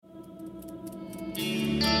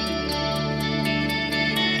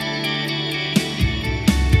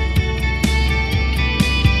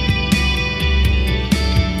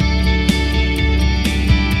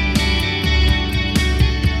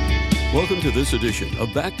Welcome to this edition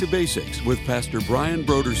of Back to Basics with Pastor Brian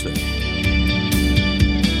Brodersen.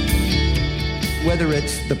 Whether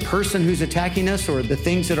it's the person who's attacking us or the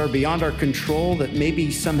things that are beyond our control, that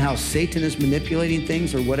maybe somehow Satan is manipulating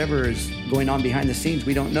things or whatever is going on behind the scenes,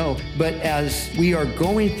 we don't know. But as we are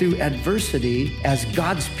going through adversity, as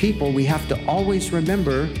God's people, we have to always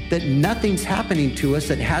remember that nothing's happening to us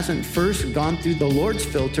that hasn't first gone through the Lord's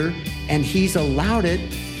filter, and He's allowed it,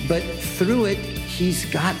 but through it, He's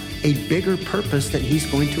got a bigger purpose that He's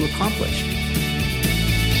going to accomplish.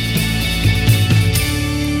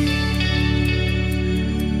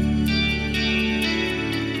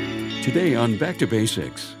 Today on Back to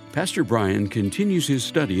Basics, Pastor Brian continues his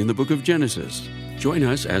study in the book of Genesis. Join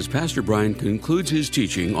us as Pastor Brian concludes his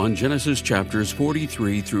teaching on Genesis chapters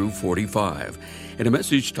 43 through 45 in a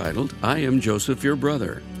message titled, I Am Joseph, Your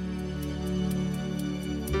Brother.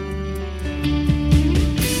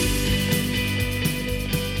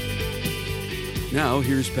 Now,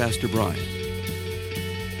 here's Pastor Brian.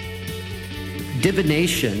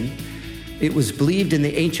 Divination, it was believed in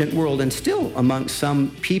the ancient world and still amongst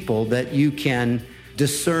some people that you can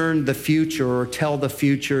discern the future or tell the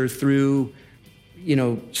future through,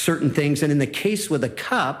 certain things. And in the case with a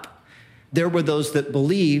cup, there were those that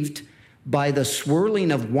believed by the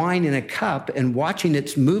swirling of wine in a cup and watching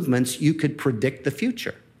its movements, you could predict the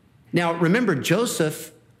future. Now, remember,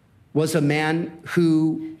 Joseph was a man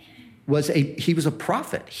who he was a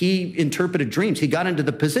prophet. He interpreted dreams. He got into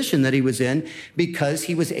the position that he was in because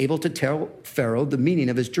he was able to tell Pharaoh the meaning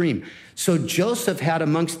of his dream. So Joseph had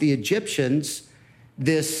amongst the Egyptians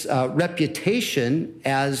this reputation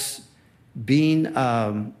as being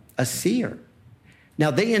a seer.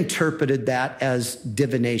 Now, they interpreted that as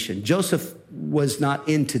divination. Joseph was not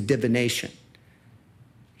into divination.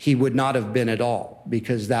 He would not have been at all,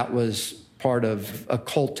 because that was part of a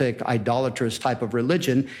cultic, idolatrous type of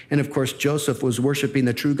religion. And of course, Joseph was worshiping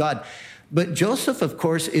the true God. But Joseph, of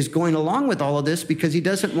course, is going along with all of this because he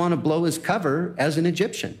doesn't want to blow his cover as an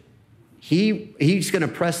Egyptian. He's going to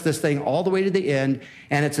press this thing all the way to the end,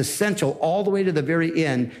 and it's essential all the way to the very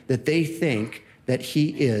end that they think that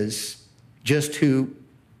he is just who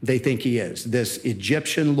they think he is, this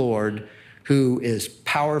Egyptian lord who is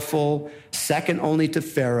powerful, second only to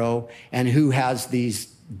Pharaoh, and who has these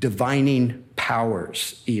divining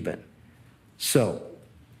powers even. So,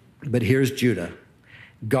 but here's Judah.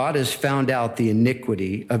 God has found out the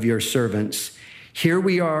iniquity of your servants. Here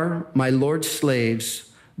we are, my Lord's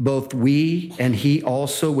slaves, both we and he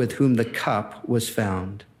also with whom the cup was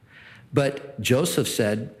found. But Joseph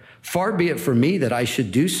said, far be it from me that I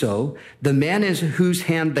should do so. The man in whose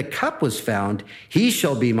hand the cup was found, he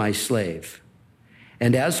shall be my slave.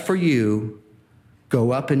 And as for you,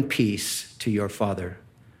 go up in peace to your father.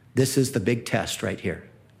 This is the big test right here.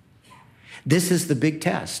 This is the big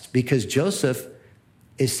test because Joseph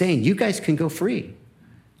is saying, you guys can go free.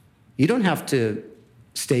 You don't have to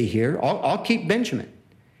stay here. I'll keep Benjamin.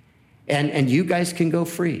 And you guys can go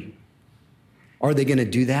free. Are they going to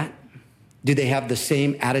do that? Do they have the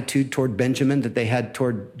same attitude toward Benjamin that they had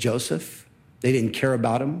toward Joseph? They didn't care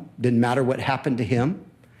about him. Didn't matter what happened to him.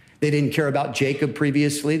 They didn't care about Jacob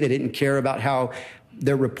previously. They didn't care about how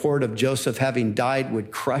their report of Joseph having died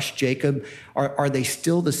would crush Jacob. Are they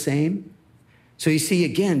still the same? So you see,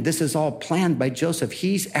 again, this is all planned by Joseph.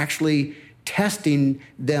 He's actually testing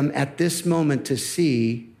them at this moment to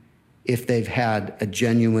see if they've had a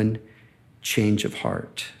genuine change of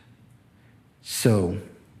heart. So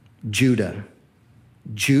Judah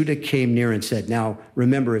came near and said, now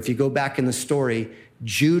remember, if you go back in the story,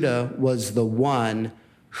 Judah was the one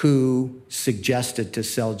who suggested to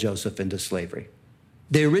sell Joseph into slavery.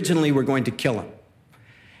 They originally were going to kill him.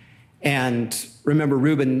 And remember,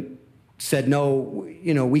 Reuben said, no,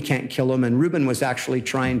 we can't kill him. And Reuben was actually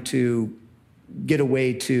trying to get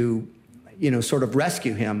away to, sort of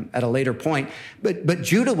rescue him at a later point. But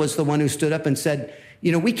Judah was the one who stood up and said,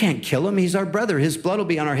 we can't kill him. He's our brother. His blood will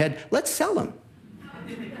be on our head. Let's sell him.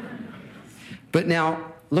 But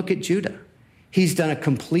now look at Judah. He's done a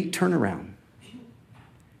complete turnaround.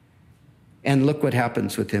 And look what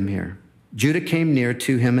happens with him here. Judah came near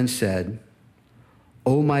to him and said,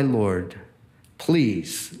 O my Lord,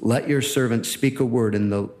 please let your servant speak a word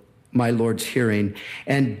in my Lord's hearing,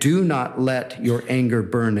 and do not let your anger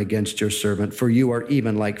burn against your servant, for you are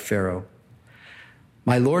even like Pharaoh.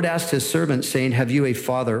 My Lord asked his servant, saying, have you a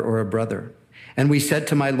father or a brother? And we said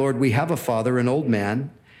to my Lord, we have a father, an old man,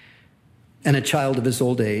 and a child of his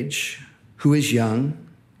old age, who is young.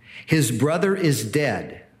 His brother is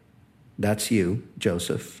dead. That's you,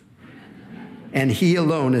 Joseph. And he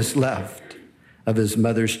alone is left of his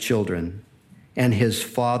mother's children, and his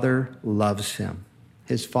father loves him.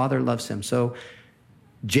 His father loves him. So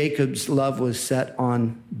Jacob's love was set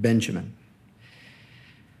on Benjamin.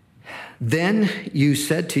 Then you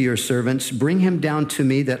said to your servants, bring him down to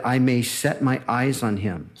me that I may set my eyes on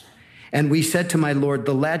him. And we said to my Lord,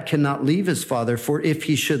 the lad cannot leave his father, for if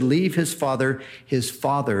he should leave his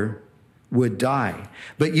father would die.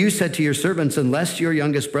 But you said to your servants, unless your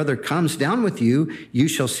youngest brother comes down with you, you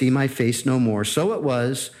shall see my face no more. So it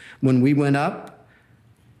was when we went up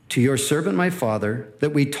to your servant my father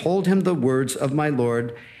that we told him the words of my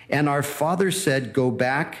Lord, and our father said, go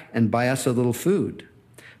back and buy us a little food.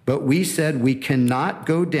 But we said, we cannot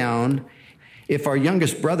go down. If our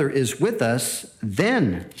youngest brother is with us,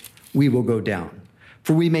 then we will go down.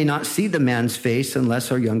 For we may not see the man's face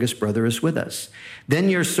unless our youngest brother is with us. Then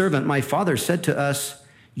your servant, my father, said to us,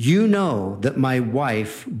 you know that my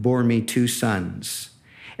wife bore me 2 sons.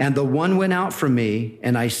 And the one went out from me,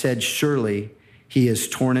 and I said, surely he is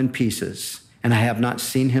torn in pieces, and I have not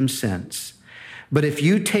seen him since. But if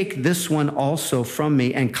you take this one also from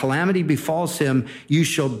me, and calamity befalls him, you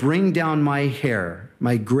shall bring down my hair,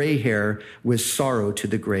 my gray hair, with sorrow to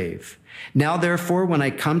the grave. Now, therefore, when I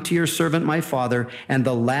come to your servant, my father, and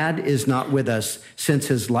the lad is not with us, since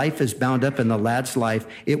his life is bound up in the lad's life,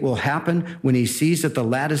 it will happen when he sees that the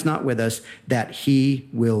lad is not with us, that he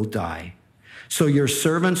will die. So your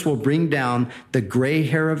servants will bring down the gray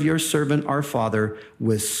hair of your servant, our father,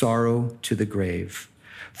 with sorrow to the grave.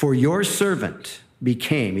 For your servant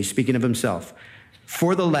became, he's speaking of himself,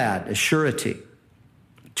 for the lad, a surety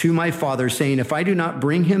to my father, saying, if I do not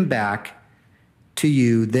bring him back to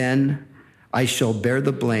you, then I shall bear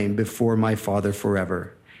the blame before my father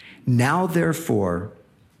forever. Now, therefore,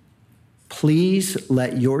 please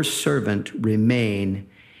let your servant remain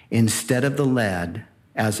instead of the lad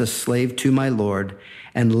as a slave to my Lord,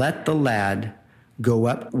 and let the lad go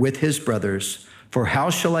up with his brothers. For how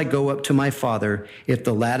shall I go up to my father if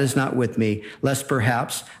the lad is not with me, lest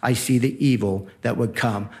perhaps I see the evil that would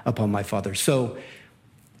come upon my father? So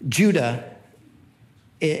Judah,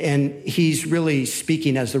 and he's really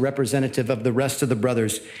speaking as the representative of the rest of the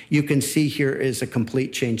brothers, you can see here is a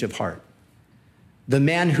complete change of heart. The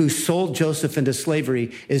man who sold Joseph into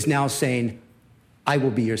slavery is now saying, I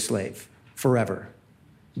will be your slave forever.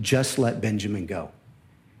 Just let Benjamin go.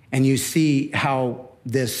 And you see how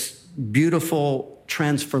this beautiful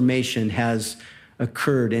transformation has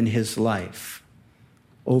occurred in his life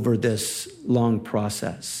over this long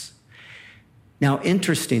process. Now,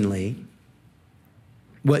 interestingly,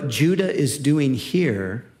 what Judah is doing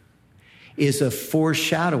here is a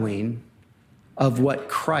foreshadowing of what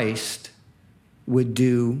Christ would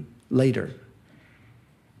do later.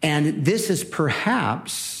 And this is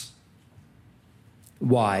perhaps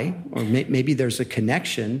why, or maybe there's a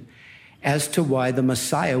connection as to why the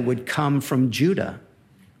Messiah would come from Judah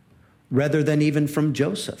rather than even from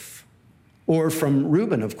Joseph or from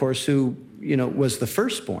Reuben, of course, who, was the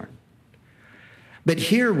firstborn. But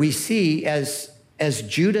here we see as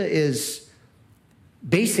Judah is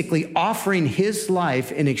basically offering his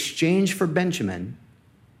life in exchange for Benjamin,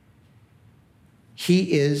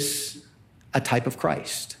 he is a type of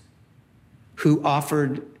Christ who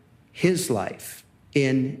offered his life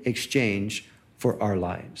in exchange for our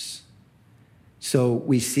lives. So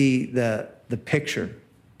we see the picture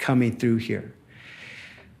coming through here.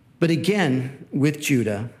 But again, with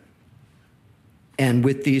Judah and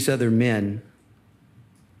with these other men,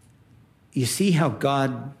 you see how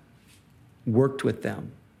God worked with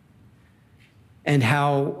them and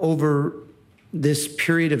how over this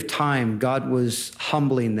period of time, God was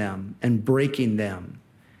humbling them and breaking them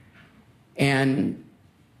and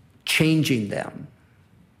changing them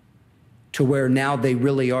to where now they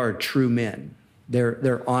really are true men.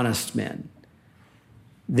 They're honest men.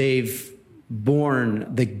 They've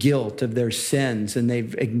borne the guilt of their sins and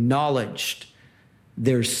they've acknowledged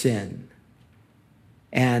their sin.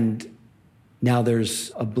 And now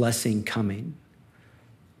there's a blessing coming.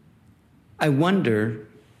 I wonder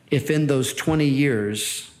if in those 20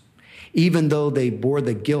 years, even though they bore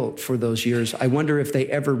the guilt for those years, I wonder if they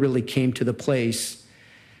ever really came to the place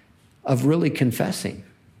of really confessing.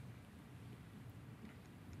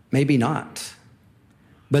 Maybe not.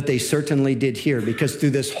 But they certainly did here, because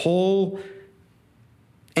through this whole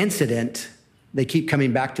incident, they keep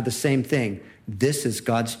coming back to the same thing. This is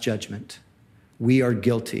God's judgment. We are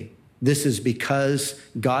guilty. This is because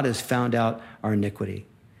God has found out our iniquity.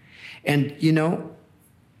 And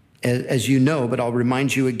as you know, but I'll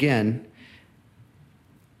remind you again,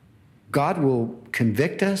 God will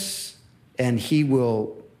convict us and he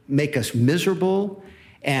will make us miserable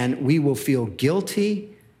and we will feel guilty.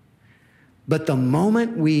 But the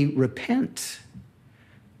moment we repent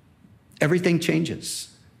everything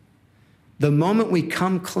changes. The moment we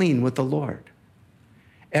come clean with the Lord,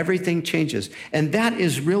 everything changes. And that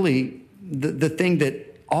is really the thing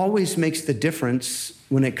that always makes the difference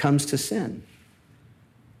when it comes to sin.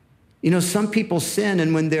 You know, some people sin,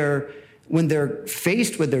 and when they're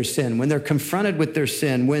faced with their sin, when they're confronted with their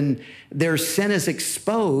sin, when their sin is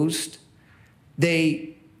exposed,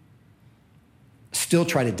 they still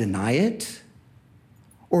try to deny it.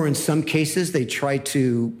 Or in some cases, they try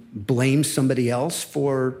to blame somebody else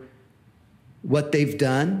for what they've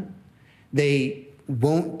done. They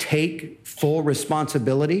won't take full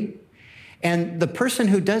responsibility. And the person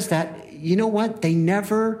who does that, you know what? They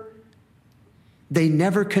never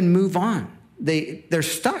can move on. They're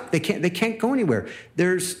stuck. They can't go anywhere.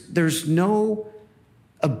 There's no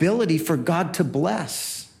ability for God to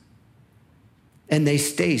bless. And they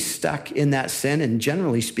stay stuck in that sin. And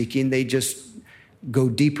generally speaking, they just go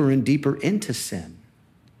deeper and deeper into sin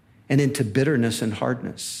and into bitterness and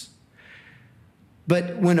hardness.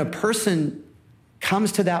 But when a person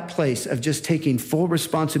comes to that place of just taking full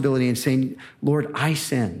responsibility and saying, Lord, I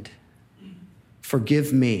sinned.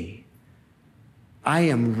 Forgive me. I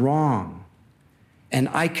am wrong. And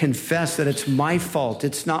I confess that it's my fault.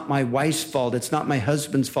 It's not my wife's fault. It's not my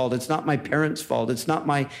husband's fault. It's not my parents' fault. It's not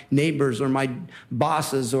my neighbors or my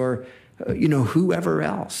bosses or, whoever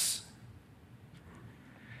else.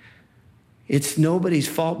 It's nobody's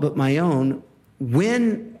fault but my own.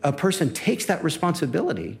 When a person takes that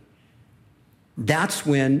responsibility, that's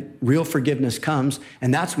when real forgiveness comes,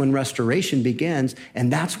 and that's when restoration begins,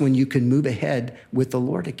 and that's when you can move ahead with the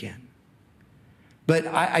Lord again. But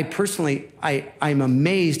I personally, I'm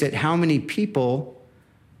amazed at how many people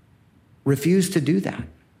refuse to do that.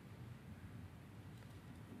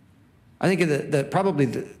 I think probably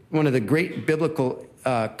one of the great biblical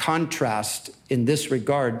contrasts in this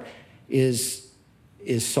regard is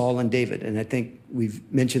Saul and David. And I think we've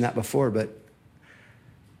mentioned that before, but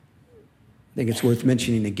I think it's worth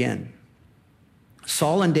mentioning again.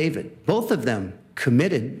 Saul and David, both of them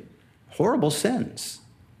committed horrible sins.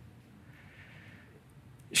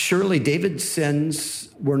 Surely David's sins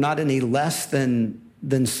were not any less than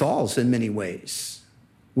Saul's in many ways,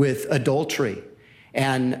 with adultery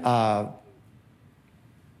and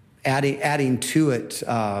adding to it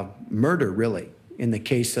murder, really, in the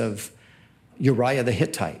case of Uriah the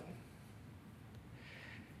Hittite.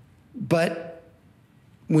 But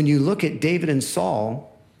when you look at David and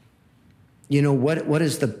Saul, you know, what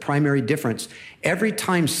is the primary difference? Every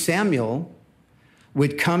time Samuel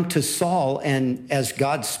would come to Saul and, as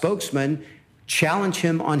God's spokesman, challenge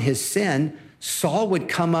him on his sin, Saul would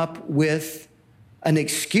come up with an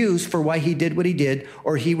excuse for why he did what he did,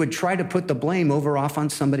 or he would try to put the blame off on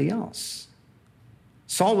somebody else.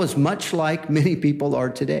 Saul was much like many people are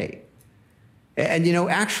today. And, you know,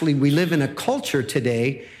 actually, we live in a culture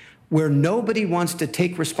today where nobody wants to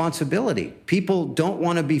take responsibility. People don't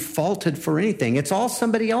want to be faulted for anything. It's all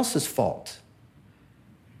somebody else's fault.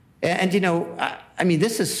 And, you know, I mean,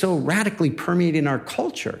 this is so radically permeating our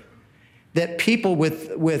culture that people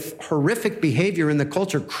with horrific behavior in the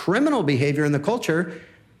culture, criminal behavior in the culture,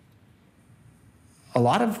 a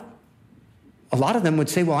lot of them would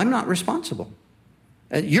say, well, I'm not responsible.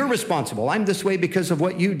 You're responsible. I'm this way because of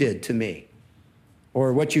what you did to me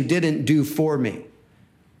or what you didn't do for me.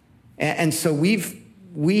 And so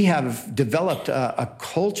we have developed a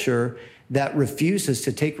culture that refuses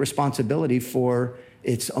to take responsibility for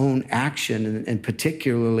its own action and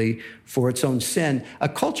particularly for its own sin, a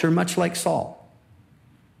culture much like Saul.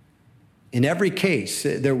 In every case,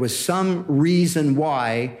 there was some reason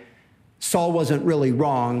why Saul wasn't really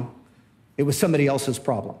wrong. It was somebody else's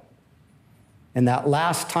problem. And that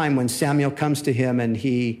last time when Samuel comes to him and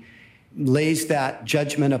he lays that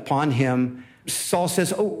judgment upon him, Saul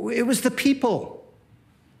says, oh, it was the people.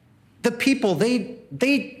 The people,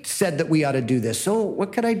 they said that we ought to do this. So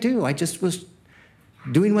what could I do? I just was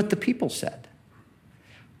doing what the people said.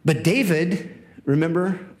 But David,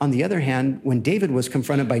 remember, on the other hand, when David was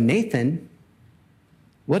confronted by Nathan,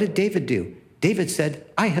 what did David do? David said,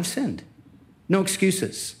 I have sinned. No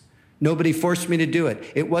excuses. Nobody forced me to do it.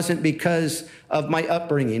 It wasn't because of my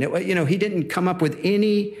upbringing. He didn't come up with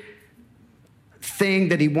any thing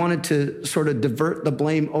that he wanted to sort of divert the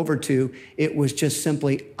blame over to. It was just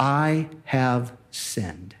simply, I have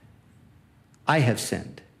sinned. I have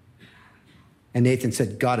sinned. And Nathan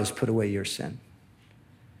said, God has put away your sin.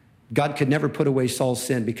 God could never put away Saul's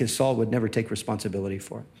sin because Saul would never take responsibility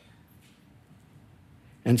for it.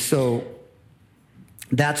 And so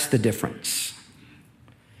that's the difference.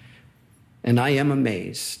 And I am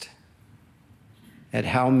amazed at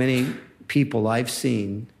how many people I've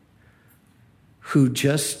seen who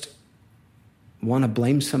just want to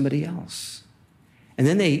blame somebody else. And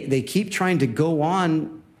then they keep trying to go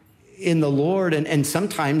on in the Lord and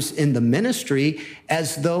sometimes in the ministry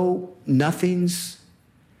as though nothing's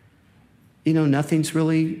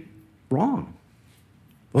really wrong.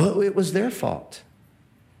 Well, it was their fault.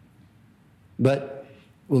 But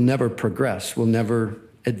we'll never progress. We'll never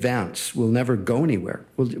advance. We'll never go anywhere.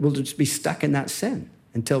 We'll just be stuck in that sin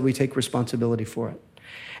until we take responsibility for it.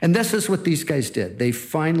 And this is what these guys did. They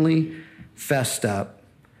finally fessed up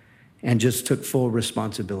and just took full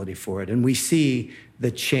responsibility for it. And we see the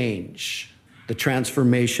change, the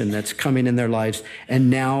transformation that's coming in their lives. And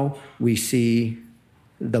now we see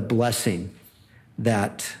the blessing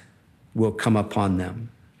that will come upon them.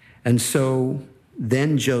 And so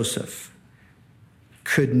then Joseph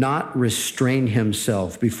could not restrain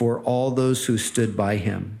himself before all those who stood by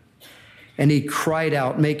him. And he cried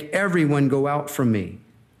out, "Make everyone go out from me."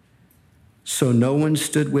 So no one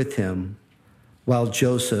stood with him while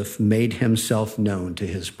Joseph made himself known to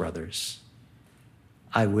his brothers.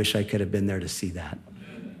 I wish I could have been there to see that.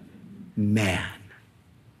 Man,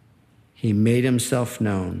 he made himself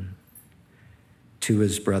known to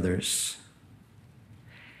his brothers.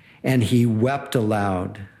 And he wept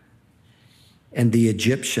aloud, and the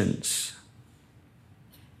Egyptians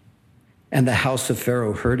and the house of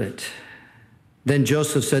Pharaoh heard it. Then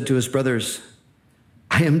Joseph said to his brothers,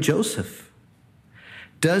 "I am Joseph.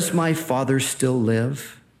 Does my father still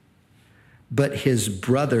live?" But his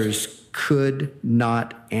brothers could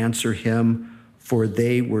not answer him, for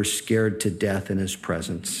they were scared to death in his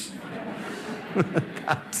presence.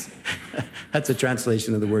 That's a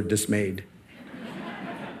translation of the word dismayed.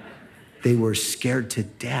 They were scared to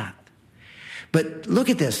death. But look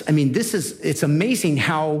at this. I mean, it's amazing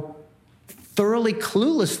how thoroughly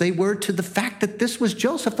clueless they were to the fact that this was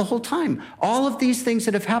Joseph the whole time. All of these things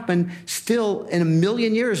that have happened, still in a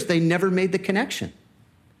million years, they never made the connection.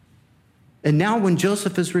 And now when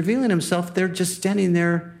Joseph is revealing himself, they're just standing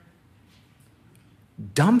there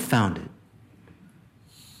dumbfounded,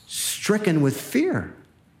 stricken with fear.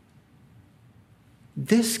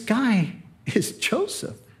 This guy is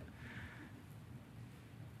Joseph.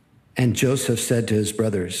 And Joseph said to his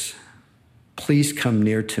brothers, "Please come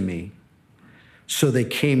near to me." So they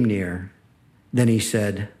came near. Then he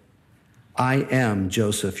said, "I am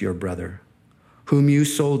Joseph, your brother, whom you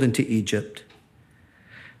sold into Egypt.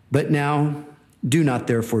 But now do not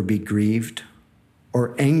therefore be grieved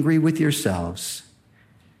or angry with yourselves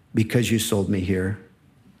because you sold me here.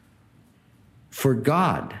 For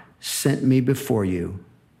God sent me before you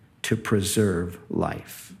to preserve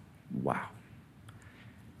life." Wow.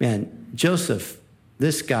 Man, Joseph,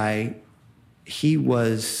 this guy, he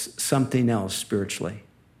was something else spiritually.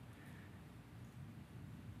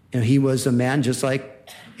 And he was a man just like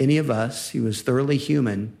any of us. He was thoroughly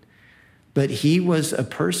human, but he was a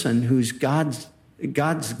person whose God's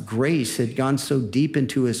grace had gone so deep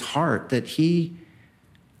into his heart that he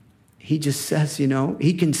just says,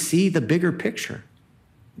 he can see the bigger picture.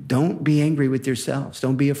 Don't be angry with yourselves.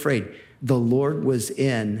 Don't be afraid. The Lord was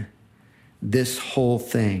in this whole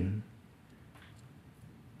thing.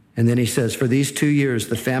 And then he says, "For these 2 years,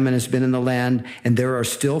 the famine has been in the land, and there are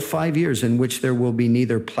still 5 years in which there will be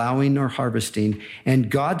neither plowing nor harvesting. And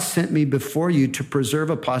God sent me before you to preserve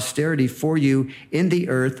a posterity for you in the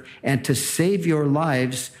earth and to save your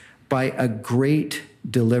lives by a great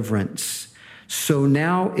deliverance. So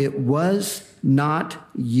now it was not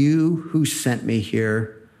you who sent me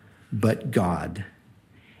here, but God.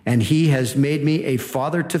 And he has made me a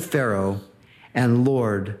father to Pharaoh and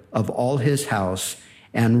Lord of all his house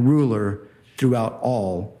and ruler throughout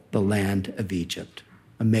all the land of Egypt."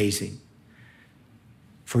 Amazing.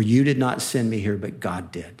 For you did not send me here, but God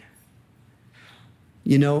did.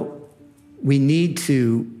 We need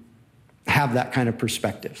to have that kind of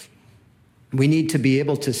perspective. We need to be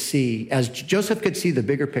able to see, as Joseph could see the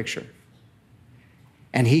bigger picture,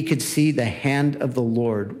 and he could see the hand of the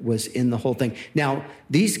Lord was in the whole thing. Now,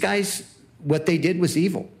 these guys, what they did was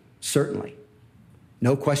evil, certainly.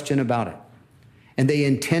 No question about it. And they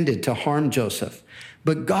intended to harm Joseph.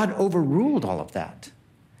 But God overruled all of that.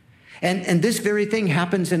 And this very thing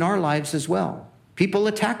happens in our lives as well. People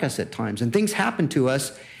attack us at times, and things happen to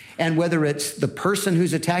us. And whether it's the person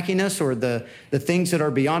who's attacking us or the things that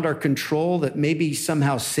are beyond our control, that maybe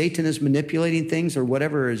somehow Satan is manipulating things or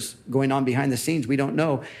whatever is going on behind the scenes, we don't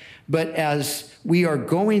know. But as we are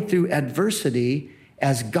going through adversity,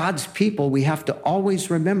 as God's people, we have to always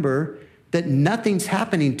remember that nothing's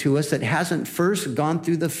happening to us that hasn't first gone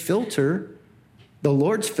through the filter, the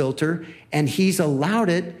Lord's filter, and he's allowed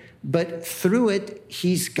it, but through it,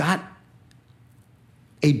 he's got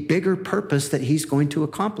a bigger purpose that he's going to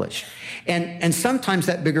accomplish. And sometimes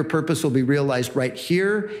that bigger purpose will be realized right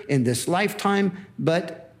here in this lifetime,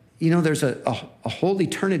 but there's a whole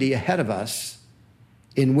eternity ahead of us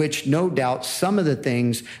in which no doubt some of the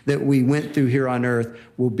things that we went through here on earth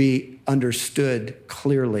will be understood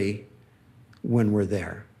clearly when we're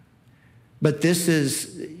there. But this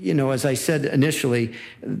is, as I said initially,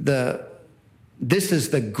 this is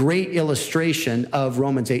the great illustration of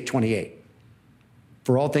Romans 8:28.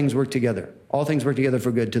 For all things work together. All things work together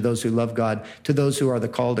for good to those who love God, to those who are the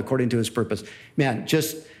called according to his purpose. Man,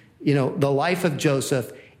 the life of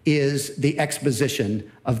Joseph is the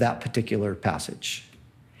exposition of that particular passage.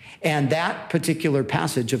 And that particular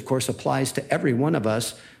passage, of course, applies to every one of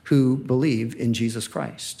us who believe in Jesus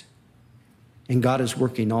Christ. And God is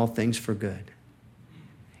working all things for good.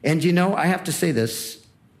 And I have to say this.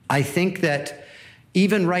 I think that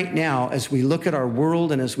even right now, as we look at our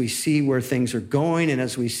world and as we see where things are going and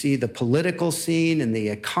as we see the political scene and the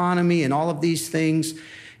economy and all of these things,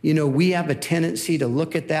 we have a tendency to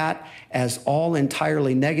look at that as all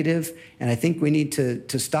entirely negative. And I think we need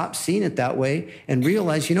to stop seeing it that way and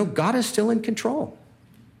realize, God is still in control.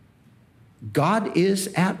 God is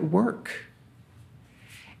at work.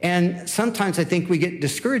 And sometimes I think we get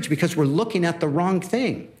discouraged because we're looking at the wrong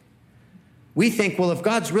thing. We think, well, if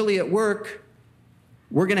God's really at work,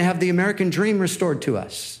 we're going to have the American dream restored to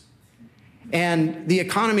us. And the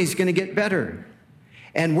economy is going to get better.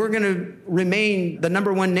 And we're going to remain the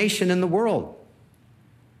number one nation in the world.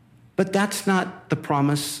 But that's not the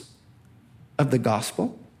promise of the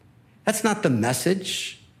gospel. That's not the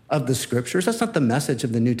message of the scriptures. That's not the message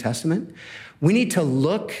of the New Testament. We need to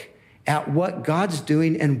look at what God's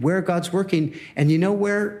doing and where God's working. And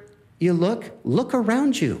where you look? Look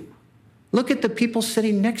around you. Look at the people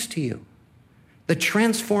sitting next to you. The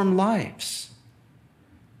transformed lives.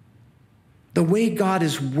 The way God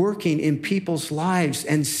is working in people's lives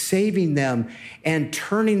and saving them and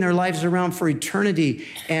turning their lives around for eternity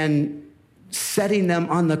and setting them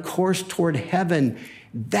on the course toward heaven.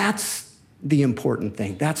 That's the important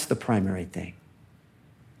thing. That's the primary thing.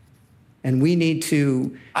 And we need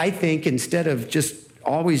to, I think, instead of just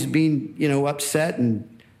always being, upset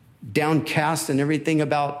and downcast and everything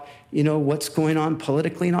about, what's going on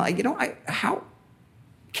politically and all, how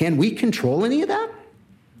can we control any of that?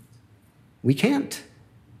 We can't.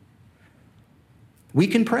 We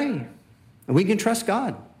can pray, and we can trust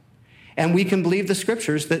God, and we can believe the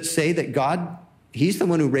scriptures that say that God, he's the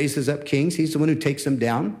one who raises up kings. He's the one who takes them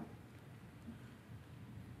down.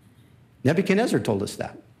 Nebuchadnezzar told us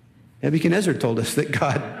that. Nebuchadnezzar told us that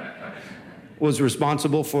God was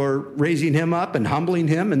responsible for raising him up and humbling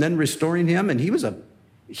him and then restoring him, and he was a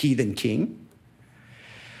heathen king.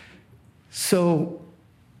 So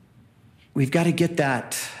we've got to get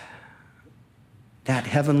that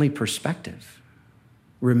heavenly perspective.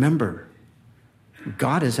 Remember,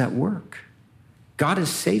 God is at work. God is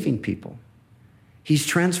saving people. He's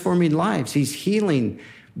transforming lives. He's healing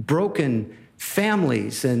broken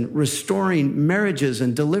families and restoring marriages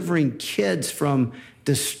and delivering kids from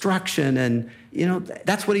destruction. And,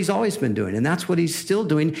 that's what he's always been doing. And that's what he's still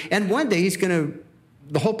doing. And one day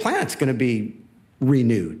the whole planet's going to be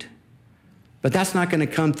renewed. But that's not going to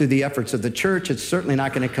come through the efforts of the church. It's certainly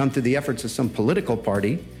not going to come through the efforts of some political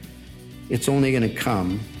party. It's only going to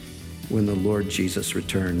come when the Lord Jesus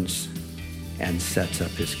returns and sets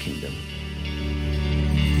up his kingdom.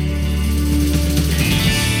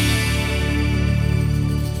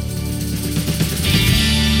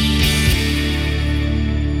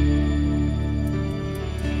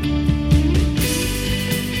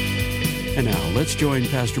 And now, let's join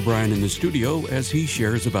Pastor Brian in the studio as he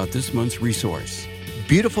shares about this month's resource.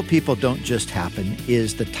 Beautiful People Don't Just Happen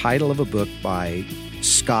is the title of a book by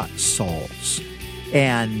Scott Sauls.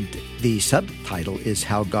 And the subtitle is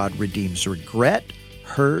How God Redeems Regret,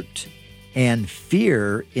 Hurt, and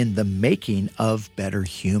Fear in the Making of Better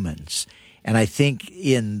Humans. And I think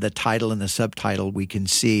in the title and the subtitle, we can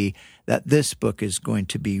see that this book is going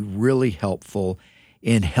to be really helpful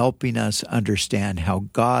in helping us understand how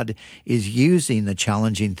God is using the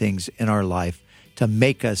challenging things in our life to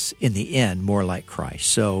make us, in the end, more like Christ.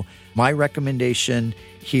 So my recommendation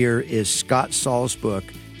here is Scott Sauls' book,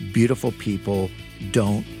 Beautiful People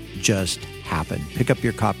Don't Just Happen. Pick up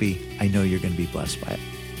your copy. I know you're going to be blessed by it.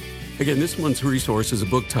 Again, this month's resource is a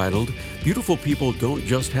book titled Beautiful People Don't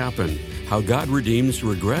Just Happen, How God Redeems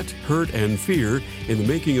Regret, Hurt, and Fear in the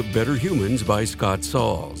Making of Better Humans by Scott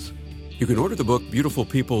Sauls. You can order the book Beautiful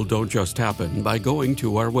People Don't Just Happen by going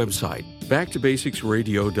to our website,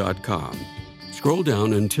 backtobasicsradio.com. Scroll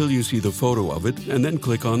down until you see the photo of it and then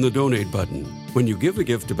click on the Donate button. When you give a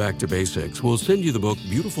gift to Back to Basics, we'll send you the book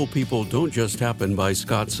Beautiful People Don't Just Happen by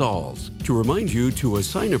Scott Sauls to remind you to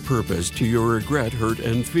assign a purpose to your regret, hurt,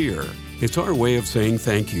 and fear. It's our way of saying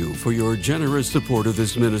thank you for your generous support of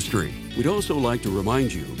this ministry. We'd also like to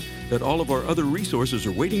remind you that all of our other resources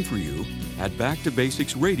are waiting for you at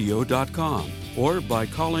backtobasicsradio.com or by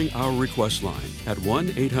calling our request line at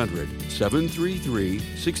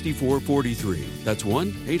 1-800-733-6443. That's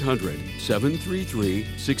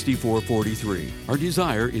 1-800-733-6443. Our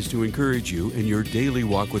desire is to encourage you in your daily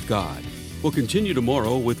walk with God. We'll continue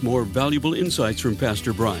tomorrow with more valuable insights from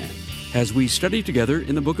Pastor Brian as we study together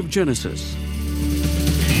in the book of Genesis.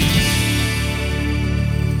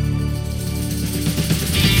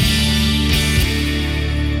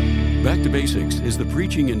 Back to Basics is the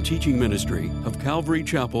preaching and teaching ministry of Calvary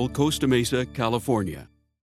Chapel, Costa Mesa, California.